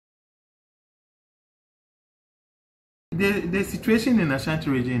The situation in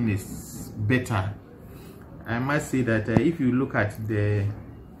Ashanti region is better. I must say that if you look at the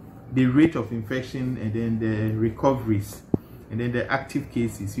rate of infection and then the recoveries and then the active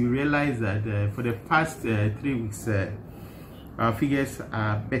cases, you realize that for the past 3 weeks, our figures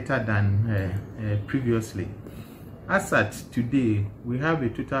are better than previously. As at today, we have a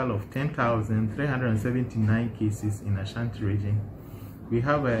total of 10,379 cases in Ashanti region. We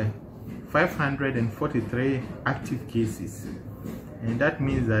have 543 active cases, and that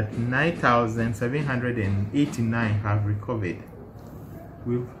means that 9,789 have recovered.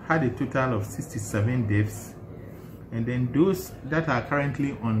 We've had a total of 67 deaths, and then those that are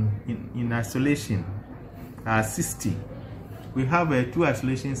currently in isolation are 60. We have 2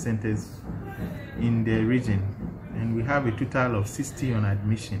 isolation centers in the region, and we have a total of 60 on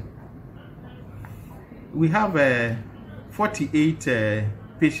admission. We have 48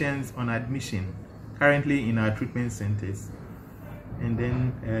 patients on admission currently in our treatment centers, and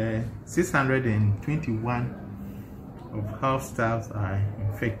then 621 of health staffs are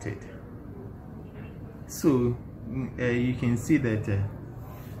infected. So you can see that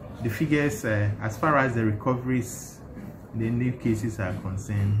the figures as far as the recoveries, the new cases are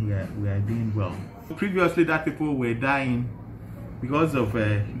concerned, we are doing well. Previously, that people were dying because of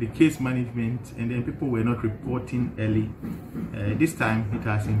the case management, and then people were not reporting early. This time it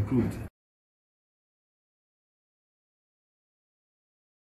has improved.